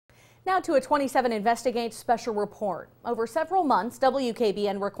Now to a 27 Investigates special report. Over several months,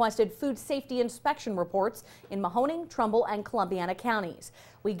 WKBN requested food safety inspection reports in Mahoning, Trumbull, and Columbiana counties.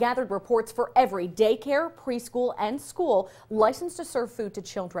 We gathered reports for every daycare, preschool, and school licensed to serve food to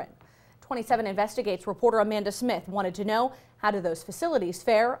children. 27 Investigates reporter Amanda Smith wanted to know, how do those facilities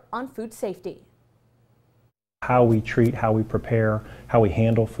fare on food safety? How we treat, how we prepare, how we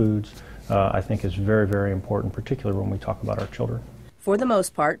handle foods, I think is very, very important, particularly when we talk about our children. For the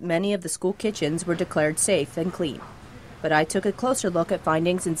most part, many of the school kitchens were declared safe and clean. But I took a closer look at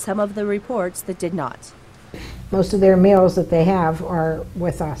findings in some of the reports that did not. Most of their meals that they have are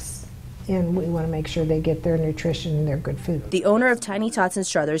with us, and we want to make sure they get their nutrition and their good food. The owner of Tiny Tots and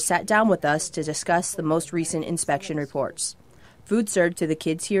Struthers sat down with us to discuss the most recent inspection reports. Food served to the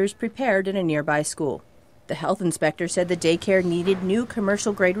kids here is prepared in a nearby school. The health inspector said the daycare needed new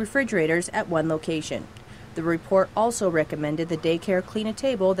commercial-grade refrigerators at one location. The report also recommended the daycare clean a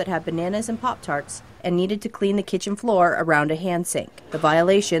table that had bananas and Pop-Tarts and needed to clean the kitchen floor around a hand sink. The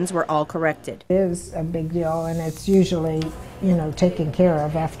violations were all corrected. It is a big deal, and it's usually, taken care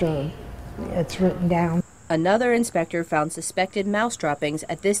of after it's written down. Another inspector found suspected mouse droppings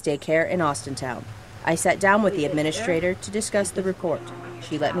at this daycare in Austintown. I sat down with the administrator to discuss the report.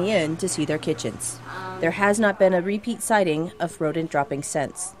 She let me in to see their kitchens. There has not been a repeat sighting of rodent droppings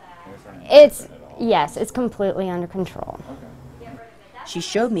since. Yes, it's completely under control. She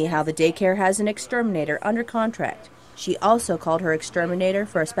showed me how the daycare has an exterminator under contract. She also called her exterminator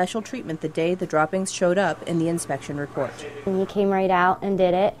for a special treatment the day the droppings showed up in the inspection report. And he came right out and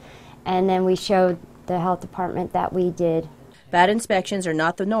did it, and then we showed the health department that we did. Bad inspections are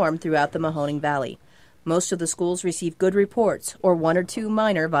not the norm throughout the Mahoning Valley. Most of the schools receive good reports or one or two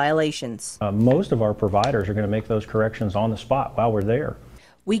minor violations. Most of our providers are going to make those corrections on the spot while we're there.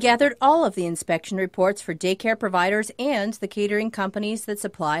 We gathered all of the inspection reports for daycare providers and the catering companies that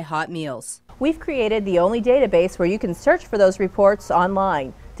supply hot meals. We've created the only database where you can search for those reports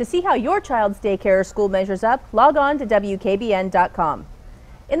online. To see how your child's daycare or school measures up, log on to WKBN.com.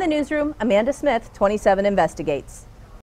 In the newsroom, Amanda Smith, 27 Investigates.